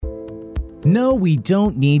No, We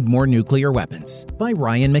Don't Need More Nuclear Weapons by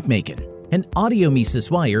Ryan McMaken, an audio Mises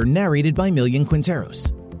Wire narrated by Millian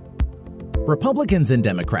Quinteros. Republicans and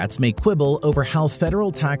Democrats may quibble over how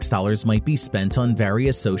federal tax dollars might be spent on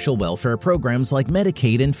various social welfare programs like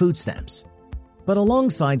Medicaid and food stamps. But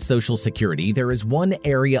alongside Social Security, there is one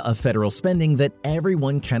area of federal spending that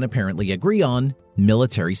everyone can apparently agree on: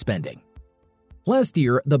 military spending. Last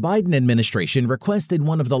year, the Biden administration requested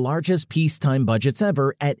one of the largest peacetime budgets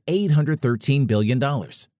ever at $813 billion.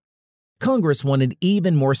 Congress wanted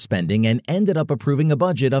even more spending and ended up approving a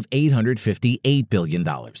budget of $858 billion.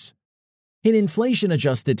 In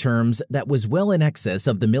inflation-adjusted terms, that was well in excess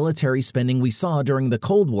of the military spending we saw during the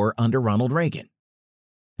Cold War under Ronald Reagan.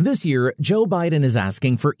 This year, Joe Biden is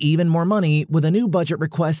asking for even more money with a new budget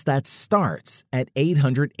request that starts at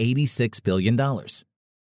 $886 billion.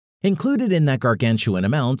 Included in that gargantuan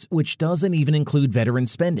amount, which doesn't even include veteran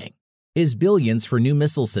spending, is billions for new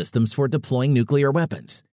missile systems for deploying nuclear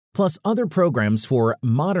weapons, plus other programs for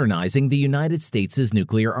modernizing the United States'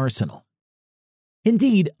 nuclear arsenal.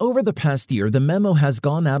 Indeed, over the past year, the memo has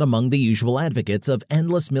gone out among the usual advocates of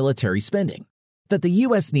endless military spending that the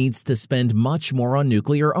U.S. needs to spend much more on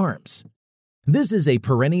nuclear arms. This is a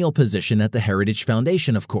perennial position at the Heritage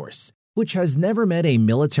Foundation, of course, which has never met a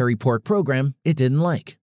military pork program it didn't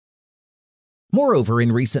like. Moreover,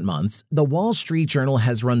 in recent months, the Wall Street Journal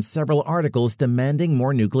has run several articles demanding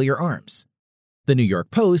more nuclear arms. The New York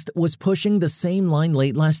Post was pushing the same line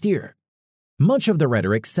late last year. Much of the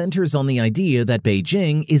rhetoric centers on the idea that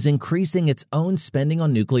Beijing is increasing its own spending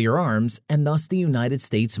on nuclear arms and thus the United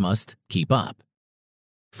States must keep up.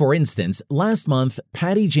 For instance, last month,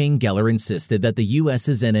 Patty Jane Geller insisted that the U.S.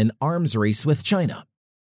 is in an arms race with China.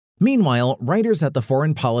 Meanwhile, writers at the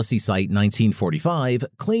foreign policy site 1945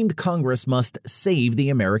 claimed Congress must save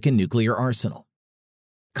the American nuclear arsenal.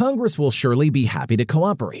 Congress will surely be happy to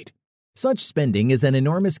cooperate. Such spending is an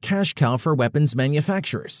enormous cash cow for weapons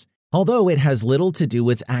manufacturers, although it has little to do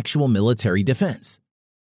with actual military defense.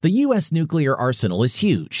 The U.S. nuclear arsenal is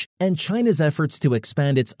huge, and China's efforts to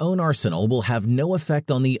expand its own arsenal will have no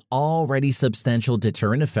effect on the already substantial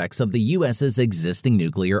deterrent effects of the U.S.'s existing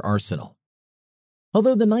nuclear arsenal.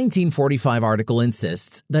 Although the 1945 article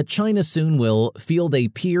insists that China soon will field a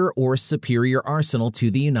peer or superior arsenal to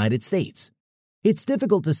the United States, it's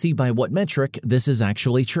difficult to see by what metric this is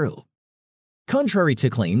actually true. Contrary to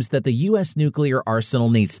claims that the U.S. nuclear arsenal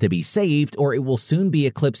needs to be saved or it will soon be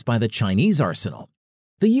eclipsed by the Chinese arsenal,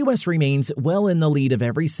 the U.S. remains well in the lead of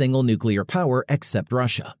every single nuclear power except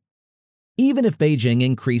Russia. Even if Beijing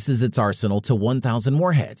increases its arsenal to 1,000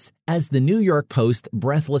 warheads, as the New York Post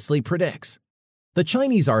breathlessly predicts, the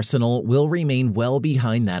Chinese arsenal will remain well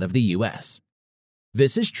behind that of the U.S.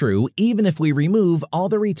 This is true even if we remove all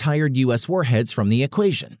the retired U.S. warheads from the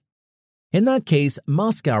equation. In that case,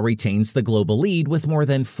 Moscow retains the global lead with more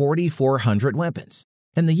than 4,400 weapons,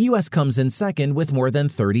 and the U.S. comes in second with more than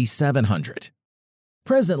 3,700.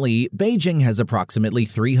 Presently, Beijing has approximately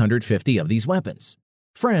 350 of these weapons.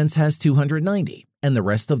 France has 290, and the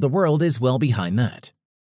rest of the world is well behind that.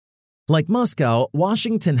 Like Moscow,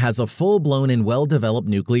 Washington has a full-blown and well-developed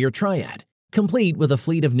nuclear triad, complete with a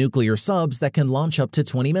fleet of nuclear subs that can launch up to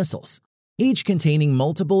 20 missiles, each containing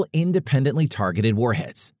multiple independently targeted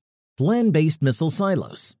warheads, land-based missile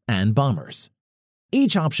silos, and bombers.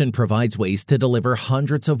 Each option provides ways to deliver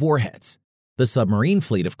hundreds of warheads. The submarine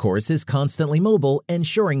fleet, of course, is constantly mobile,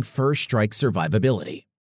 ensuring first-strike survivability.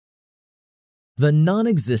 The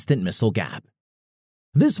non-existent missile gap.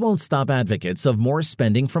 This won't stop advocates of more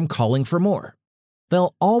spending from calling for more.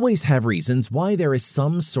 They'll always have reasons why there is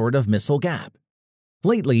some sort of missile gap.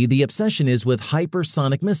 Lately, the obsession is with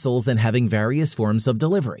hypersonic missiles and having various forms of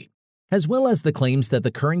delivery, as well as the claims that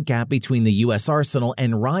the current gap between the U.S. arsenal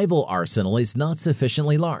and rival arsenal is not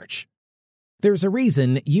sufficiently large. There's a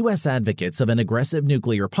reason U.S. advocates of an aggressive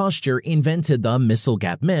nuclear posture invented the missile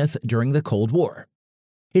gap myth during the Cold War.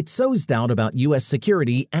 It sows doubt about U.S.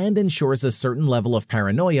 security and ensures a certain level of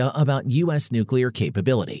paranoia about U.S. nuclear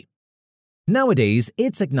capability. Nowadays,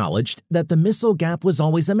 it's acknowledged that the missile gap was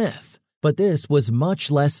always a myth, but this was much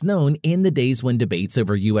less known in the days when debates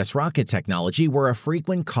over U.S. rocket technology were a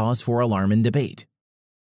frequent cause for alarm and debate.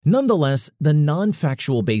 Nonetheless, the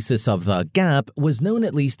non-factual basis of the gap was known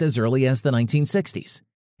at least as early as the 1960s,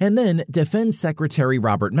 and then Defense Secretary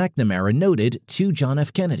Robert McNamara noted to John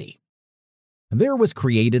F. Kennedy. There was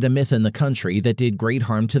created a myth in the country that did great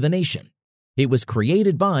harm to the nation. It was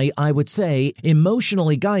created by, I would say,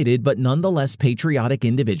 emotionally guided but nonetheless patriotic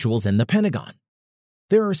individuals in the Pentagon.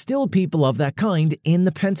 There are still people of that kind in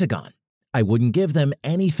the Pentagon. I wouldn't give them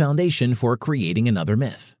any foundation for creating another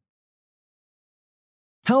myth.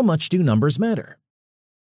 How much do numbers matter?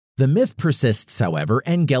 The myth persists, however,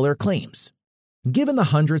 and Geller claims, given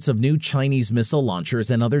the hundreds of new Chinese missile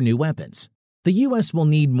launchers and other new weapons, the U.S. will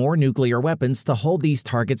need more nuclear weapons to hold these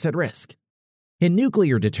targets at risk. In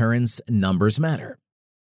nuclear deterrence, numbers matter.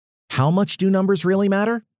 How much do numbers really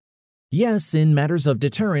matter? Yes, in matters of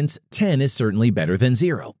deterrence, 10 is certainly better than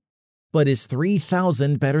 0. But is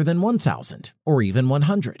 3,000 better than 1,000, or even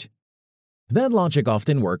 100? That logic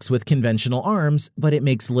often works with conventional arms, but it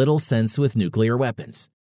makes little sense with nuclear weapons,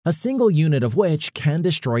 a single unit of which can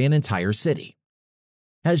destroy an entire city.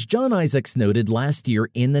 As John Isaacs noted last year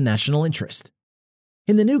in The National Interest,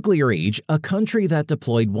 in the nuclear age, a country that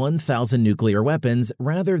deployed 1,000 nuclear weapons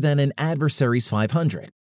rather than an adversary's 500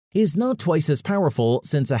 is not twice as powerful,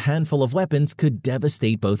 since a handful of weapons could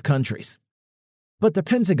devastate both countries. But the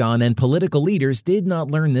Pentagon and political leaders did not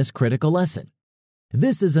learn this critical lesson.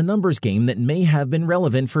 This is a numbers game that may have been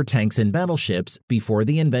relevant for tanks and battleships before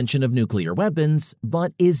the invention of nuclear weapons,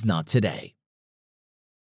 but is not today.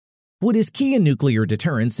 What is key in nuclear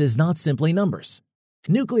deterrence is not simply numbers.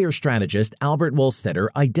 Nuclear strategist Albert Wohlstetter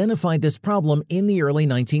identified this problem in the early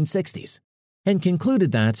 1960s and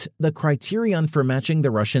concluded that the criterion for matching the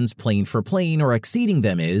Russians plane for plane or exceeding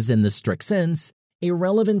them is, in the strict sense,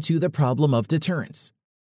 irrelevant to the problem of deterrence.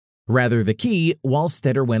 Rather, the key,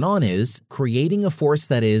 Wohlstetter went on, is creating a force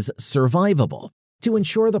that is survivable to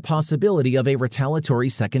ensure the possibility of a retaliatory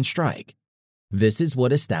second strike. This is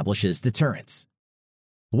what establishes deterrence.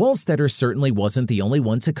 Wohlstetter certainly wasn't the only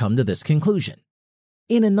one to come to this conclusion.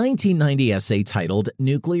 In a 1990 essay titled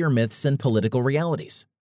Nuclear Myths and Political Realities,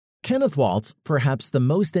 Kenneth Waltz, perhaps the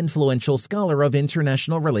most influential scholar of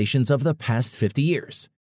international relations of the past 50 years,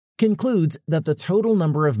 concludes that the total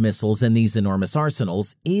number of missiles in these enormous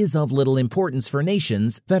arsenals is of little importance for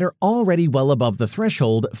nations that are already well above the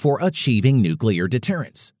threshold for achieving nuclear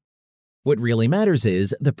deterrence. What really matters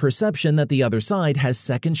is the perception that the other side has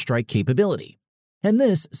second strike capability, and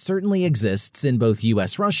this certainly exists in both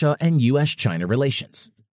U.S.-Russia and U.S.-China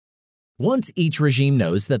relations. Once each regime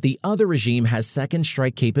knows that the other regime has second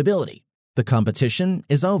strike capability, the competition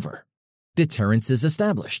is over. Deterrence is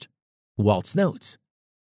established. Waltz notes,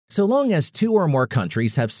 so long as two or more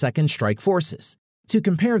countries have second strike forces, to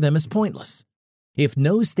compare them is pointless. If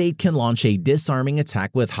no state can launch a disarming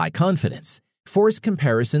attack with high confidence, force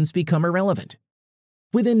comparisons become irrelevant.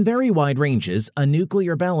 Within very wide ranges, a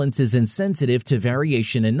nuclear balance is insensitive to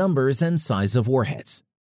variation in numbers and size of warheads.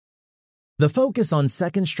 The focus on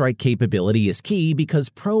second strike capability is key because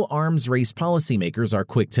pro-arms race policymakers are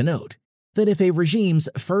quick to note that if a regime's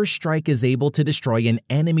first strike is able to destroy an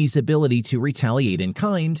enemy's ability to retaliate in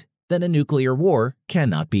kind, then a nuclear war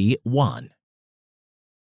cannot be won.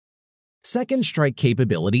 Second strike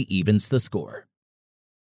capability evens the score.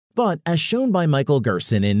 But as shown by Michael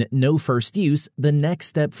Gerson in No First Use, the Next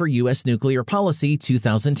Step for U.S. Nuclear Policy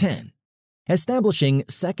 2010, establishing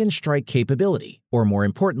second strike capability, or more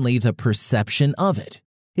importantly, the perception of it,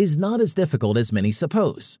 is not as difficult as many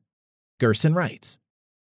suppose. Gerson writes,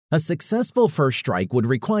 a successful first strike would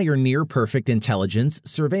require near-perfect intelligence,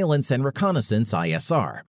 surveillance, and reconnaissance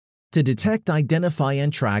 (ISR) to detect, identify,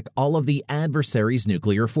 and track all of the adversary's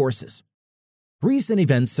nuclear forces. Recent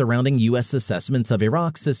events surrounding U.S. assessments of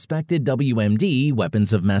Iraq's suspected WMD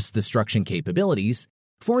weapons of mass destruction capabilities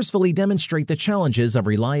forcefully demonstrate the challenges of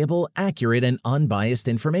reliable, accurate, and unbiased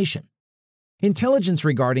information. Intelligence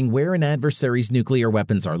regarding where an adversary's nuclear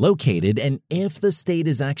weapons are located and if the state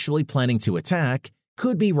is actually planning to attack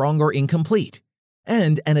could be wrong or incomplete,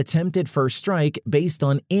 and an attempted first strike based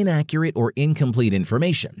on inaccurate or incomplete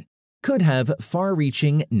information could have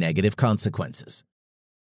far-reaching negative consequences.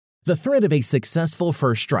 The threat of a successful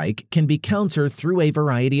first strike can be countered through a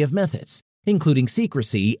variety of methods, including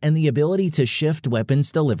secrecy and the ability to shift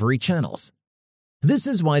weapons delivery channels. This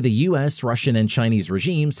is why the U.S., Russian, and Chinese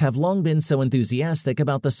regimes have long been so enthusiastic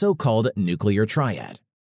about the so-called nuclear triad.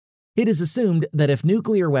 It is assumed that if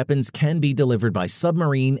nuclear weapons can be delivered by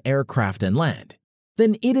submarine, aircraft, and land,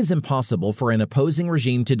 then it is impossible for an opposing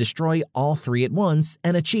regime to destroy all three at once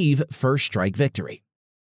and achieve first strike victory.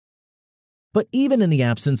 But even in the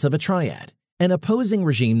absence of a triad, an opposing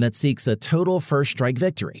regime that seeks a total first strike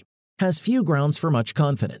victory has few grounds for much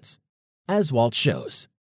confidence. As Waltz shows,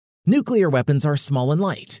 nuclear weapons are small and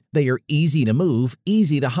light. They are easy to move,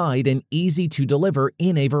 easy to hide, and easy to deliver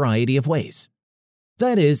in a variety of ways.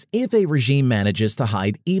 That is, if a regime manages to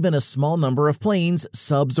hide even a small number of planes,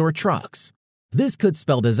 subs, or trucks, this could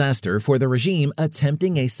spell disaster for the regime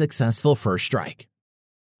attempting a successful first strike.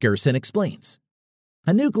 Gerson explains,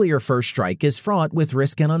 a nuclear first strike is fraught with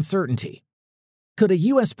risk and uncertainty. Could a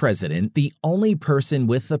U.S. president, the only person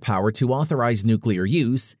with the power to authorize nuclear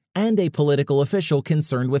use, and a political official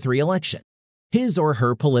concerned with re-election, his or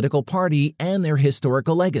her political party, and their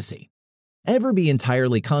historical legacy, ever be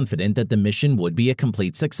entirely confident that the mission would be a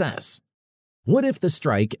complete success? What if the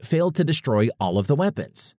strike failed to destroy all of the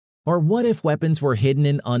weapons? Or what if weapons were hidden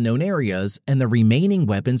in unknown areas and the remaining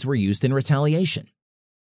weapons were used in retaliation?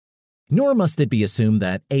 Nor must it be assumed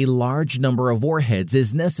that a large number of warheads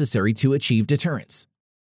is necessary to achieve deterrence.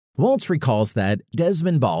 Waltz recalls that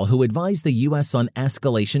Desmond Ball, who advised the U.S. on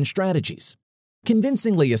escalation strategies,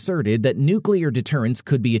 convincingly asserted that nuclear deterrence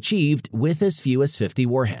could be achieved with as few as 50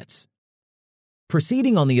 warheads.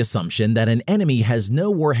 Proceeding on the assumption that an enemy has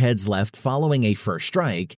no warheads left following a first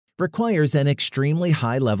strike requires an extremely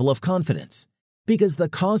high level of confidence, because the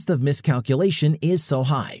cost of miscalculation is so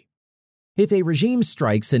high. If a regime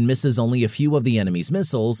strikes and misses only a few of the enemy's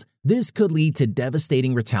missiles, this could lead to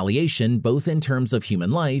devastating retaliation both in terms of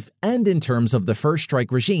human life and in terms of the first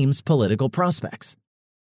strike regime's political prospects.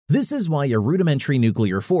 This is why a rudimentary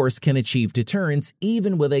nuclear force can achieve deterrence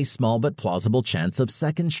even with a small but plausible chance of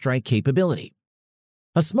second strike capability.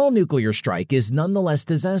 A small nuclear strike is nonetheless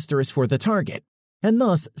disastrous for the target, and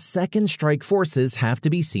thus second strike forces have to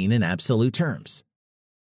be seen in absolute terms.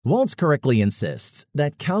 Waltz correctly insists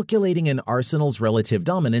that calculating an arsenal's relative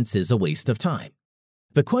dominance is a waste of time.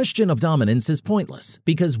 The question of dominance is pointless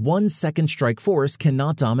because one second strike force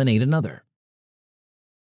cannot dominate another.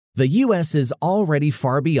 The U.S. is already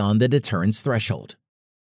far beyond the deterrence threshold.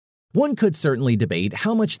 One could certainly debate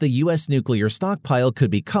how much the U.S. nuclear stockpile could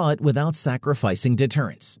be cut without sacrificing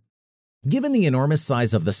deterrence. Given the enormous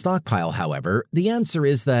size of the stockpile, however, the answer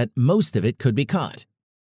is that most of it could be cut.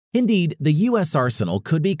 Indeed, the U.S. arsenal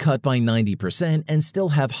could be cut by 90% and still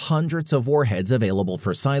have hundreds of warheads available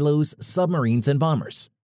for silos, submarines, and bombers.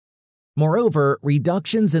 Moreover,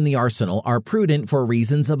 reductions in the arsenal are prudent for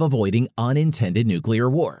reasons of avoiding unintended nuclear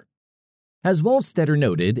war. As Wallstetter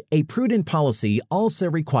noted, a prudent policy also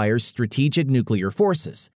requires strategic nuclear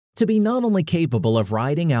forces to be not only capable of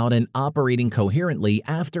riding out and operating coherently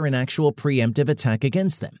after an actual preemptive attack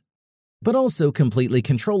against them, but also completely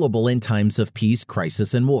controllable in times of peace,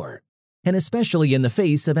 crisis, and war, and especially in the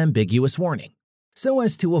face of ambiguous warning, so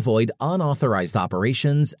as to avoid unauthorized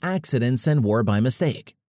operations, accidents, and war by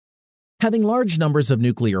mistake. Having large numbers of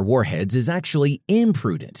nuclear warheads is actually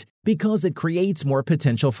imprudent because it creates more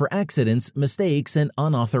potential for accidents, mistakes, and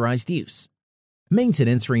unauthorized use.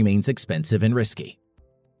 Maintenance remains expensive and risky.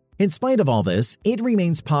 In spite of all this, it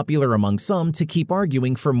remains popular among some to keep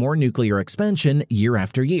arguing for more nuclear expansion year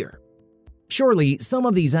after year. Surely, some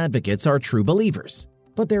of these advocates are true believers,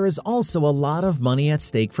 but there is also a lot of money at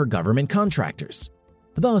stake for government contractors.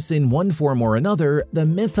 Thus, in one form or another, the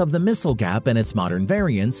myth of the missile gap and its modern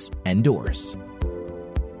variants endures.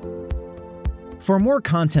 For more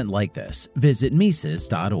content like this, visit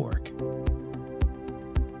Mises.org.